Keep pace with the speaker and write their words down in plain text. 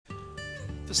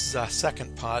This is our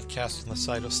second podcast on the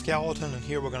cytoskeleton, and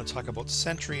here we're going to talk about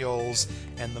centrioles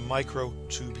and the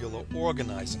microtubular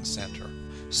organizing center.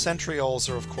 Centrioles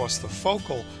are, of course, the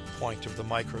focal point of the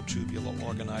microtubular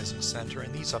organizing center,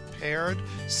 and these are paired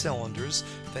cylinders.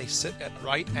 They sit at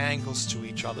right angles to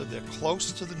each other. They're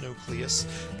close to the nucleus.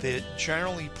 They're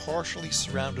generally partially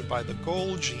surrounded by the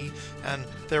Golgi, and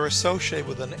they're associated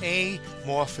with an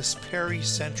amorphous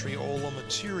pericentriolar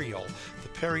material.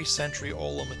 The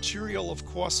pericentriolar material, of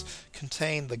course,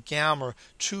 contain the gamma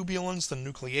tubulins, the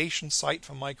nucleation site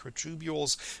for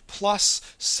microtubules, plus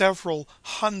several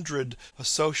hundred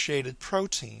associated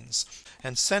proteins.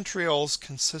 And centrioles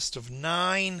consist of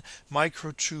 9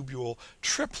 microtubule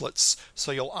triplets,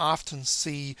 so you'll often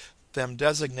see them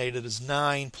designated as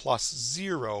 9 plus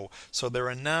 0. So there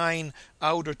are 9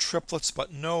 outer triplets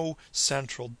but no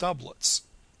central doublets.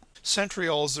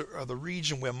 Centrioles are the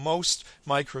region where most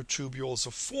microtubules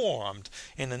are formed.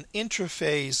 In an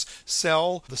interphase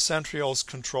cell, the centrioles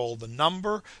control the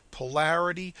number,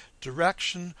 polarity,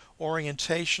 direction,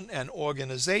 orientation, and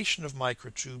organization of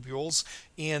microtubules.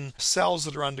 In cells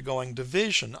that are undergoing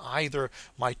division, either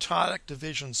mitotic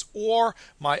divisions or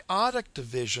meiotic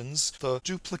divisions, the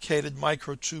duplicated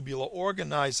microtubular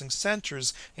organizing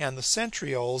centers and the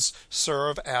centrioles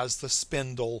serve as the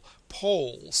spindle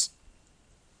poles.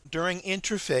 During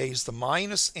interphase, the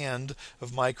minus end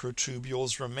of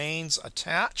microtubules remains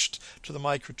attached to the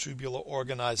microtubular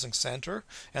organizing center,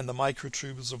 and the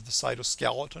microtubules of the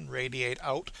cytoskeleton radiate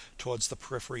out towards the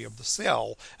periphery of the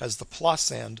cell as the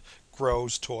plus end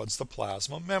grows towards the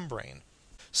plasma membrane.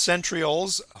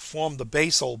 Centrioles form the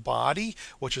basal body,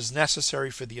 which is necessary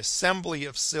for the assembly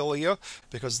of cilia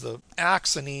because the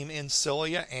axoneme in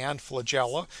cilia and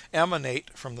flagella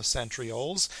emanate from the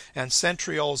centrioles, and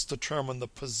centrioles determine the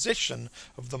position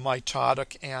of the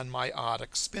mitotic and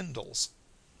meiotic spindles.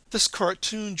 This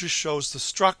cartoon just shows the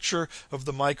structure of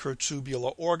the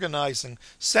microtubular organizing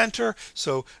center.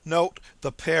 So note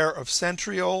the pair of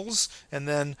centrioles, and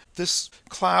then this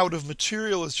cloud of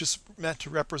material is just meant to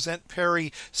represent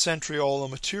pericentriolar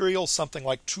material. Something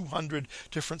like 200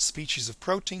 different species of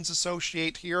proteins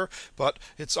associate here, but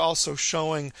it's also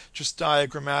showing just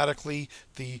diagrammatically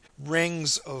the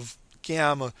rings of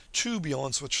gamma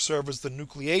tubulins, which serve as the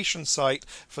nucleation site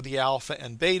for the alpha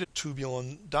and beta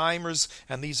tubulin dimers,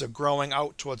 and these are growing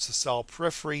out towards the cell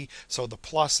periphery, so the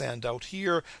plus end out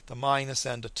here, the minus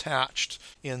end attached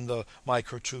in the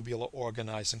microtubular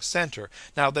organizing center.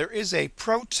 Now there is a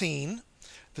protein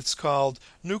that's called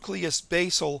nucleus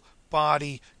basal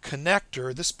body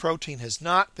connector. This protein has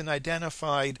not been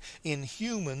identified in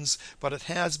humans, but it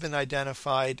has been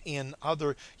identified in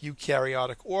other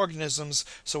eukaryotic organisms,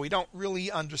 so we don't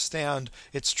really understand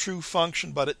its true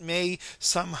function, but it may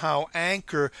somehow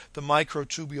anchor the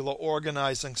microtubular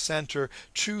organizing center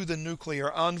to the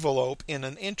nuclear envelope in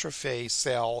an interphase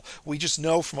cell. We just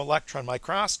know from electron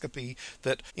microscopy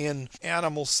that in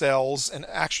animal cells, and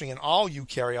actually in all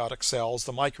eukaryotic cells,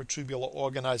 the microtubular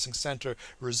organizing center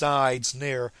resides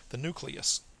near the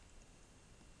nucleus.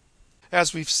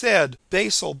 As we've said,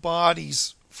 basal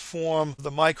bodies form the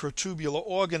microtubular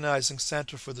organizing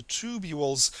center for the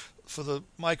tubules for the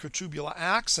microtubular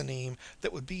axoneme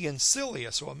that would be in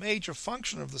cilia. So a major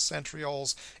function of the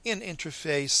centrioles in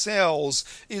interphase cells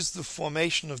is the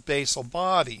formation of basal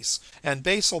bodies. And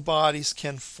basal bodies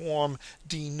can form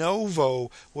de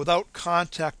novo without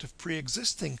contact of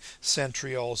pre-existing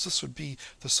centrioles. This would be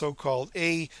the so-called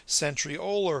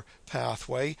acentriolar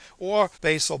pathway, or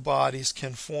basal bodies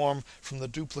can form from the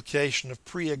duplication of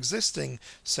pre-existing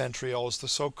centrioles, the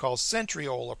so-called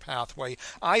centriolar pathway.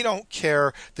 I don't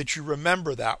care that you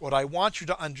remember that. What I want you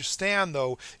to understand,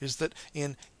 though, is that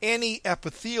in any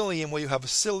epithelium where you have a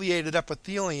ciliated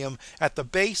epithelium, at the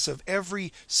base of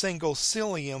every single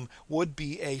cilium would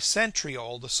be a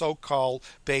centriole, the so-called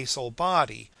basal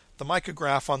body. The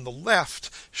micrograph on the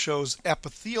left shows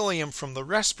epithelium from the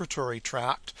respiratory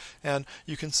tract, and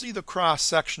you can see the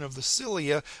cross-section of the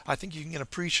cilia. I think you can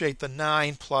appreciate the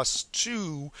 9 plus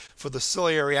 2 for the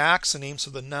ciliary axoneme, so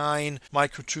the 9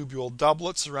 microtubule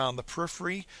doublets around the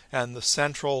periphery, and the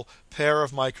central pair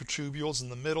of microtubules in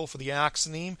the middle for the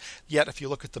axoneme. Yet if you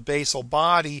look at the basal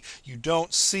body, you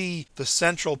don't see the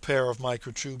central pair of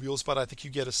microtubules, but I think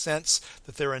you get a sense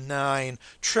that there are 9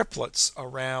 triplets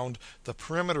around the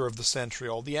perimeter of the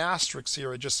centriole. The asterisks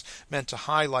here are just meant to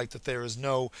highlight that there is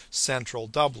no central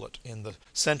doublet in the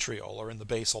centriole or in the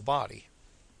basal body.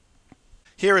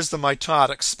 Here is the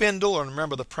mitotic spindle, and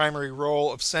remember the primary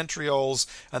role of centrioles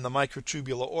and the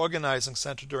microtubular organizing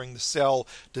center during the cell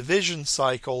division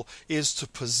cycle is to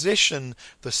position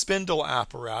the spindle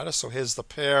apparatus. So here's the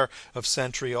pair of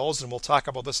centrioles, and we'll talk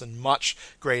about this in much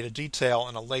greater detail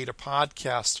in a later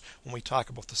podcast when we talk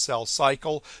about the cell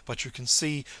cycle. But you can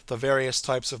see the various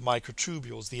types of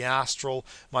microtubules, the astral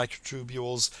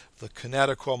microtubules, the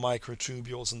kinetochore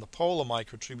microtubules, and the polar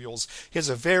microtubules. Here's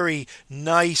a very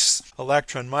nice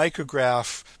electron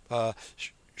micrograph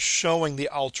showing the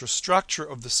ultrastructure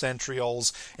of the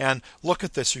centrioles. And look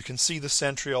at this. You can see the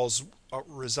centrioles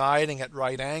residing at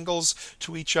right angles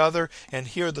to each other, and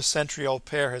here the centriole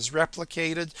pair has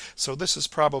replicated. So this is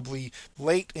probably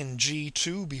late in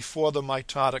G2, before the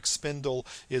mitotic spindle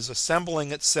is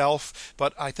assembling itself,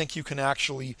 but I think you can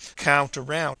actually count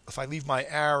around. If I leave my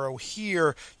arrow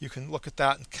here, you can look at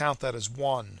that and count that as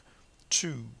 1,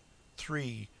 2,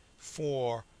 3,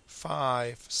 4,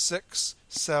 5, 6,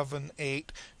 7,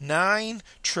 8, 9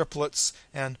 triplets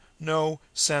and no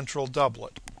central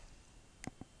doublet.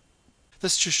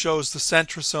 This just shows the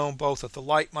centrosome both at the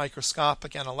light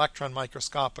microscopic and electron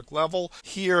microscopic level.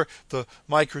 Here, the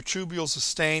microtubules are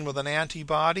stained with an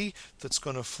antibody that's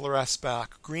going to fluoresce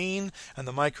back green, and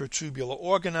the microtubular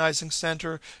organizing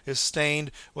center is stained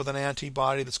with an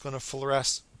antibody that's going to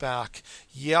fluoresce back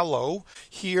yellow.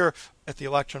 Here, at the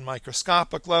electron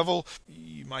microscopic level,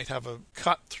 you might have a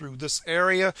cut through this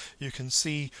area. You can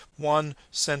see one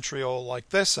centriole like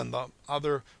this and the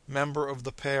other member of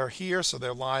the pair here, so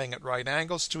they're lying at right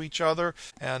angles to each other,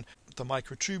 and the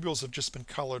microtubules have just been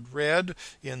colored red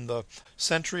in the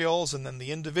centrioles, and then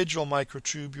the individual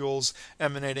microtubules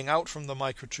emanating out from the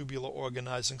microtubular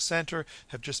organizing center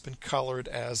have just been colored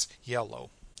as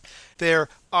yellow. There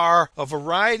are a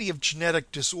variety of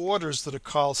genetic disorders that are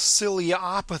called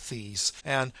ciliopathies,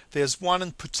 and there's one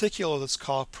in particular that's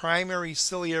called primary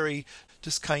ciliary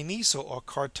dyskinesia or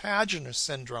cartilaginous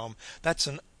syndrome. That's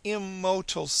an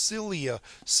immotile cilia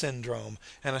syndrome,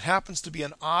 and it happens to be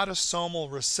an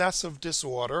autosomal recessive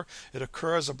disorder. It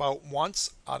occurs about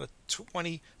once out of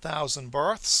 20,000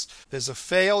 births. There's a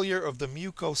failure of the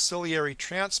mucociliary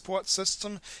transport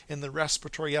system in the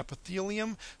respiratory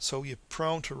epithelium, so you're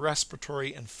prone to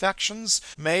respiratory infections.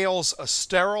 Males are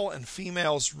sterile and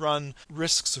females run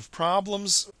risks of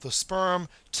problems. The sperm,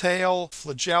 tail,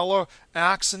 flagella,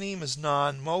 axoneme is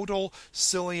non-motile.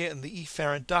 Cilia and the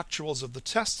efferent ductules of the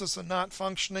testes are not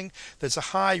functioning. There's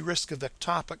a high risk of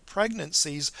ectopic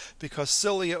pregnancies because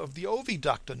cilia of the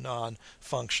oviduct are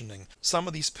non-functioning. Some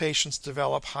of these patients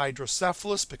develop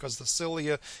hydrocephalus because the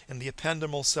cilia in the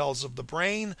ependymal cells of the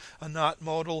brain are not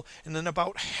motile, and in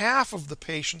about half of the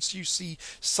patients you see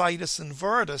situs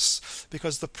inversus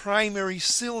because the primary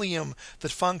cilium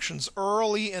that functions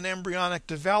early in embryonic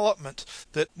development,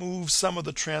 that moves some of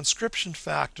the transcription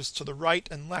factors to the right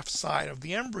and left side of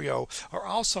the embryo, are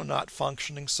also not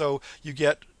functioning, so you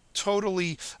get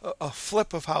totally a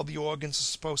flip of how the organs are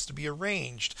supposed to be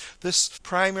arranged. This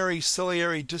primary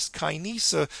ciliary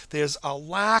dyskinesia, there's a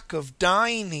lack of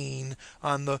dynein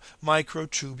on the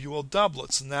microtubule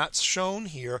doublets, and that's shown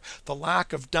here. The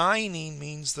lack of dynein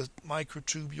means the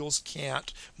microtubules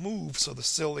can't move, so the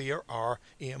cilia are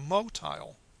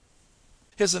immotile.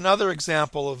 Here's another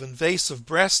example of invasive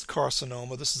breast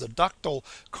carcinoma. This is a ductal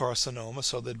carcinoma,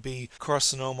 so there'd be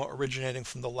carcinoma originating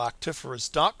from the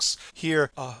lactiferous ducts. Here,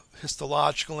 a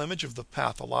histological image of the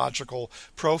pathological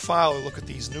profile. We look at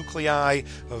these nuclei,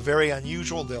 very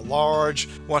unusual, they're large.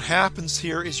 What happens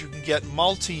here is you can get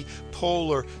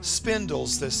multipolar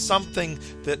spindles. There's something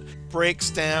that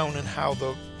breaks down in how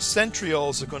the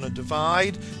centrioles are going to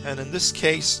divide, and in this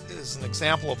case is an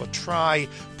example of a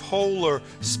tripolar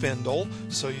spindle.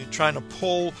 So you're trying to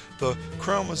pull the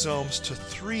chromosomes to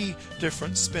 3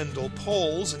 different spindle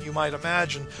poles, and you might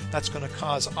imagine that's going to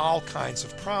cause all kinds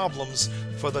of problems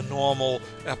for the normal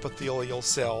epithelial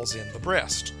cells in the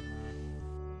breast.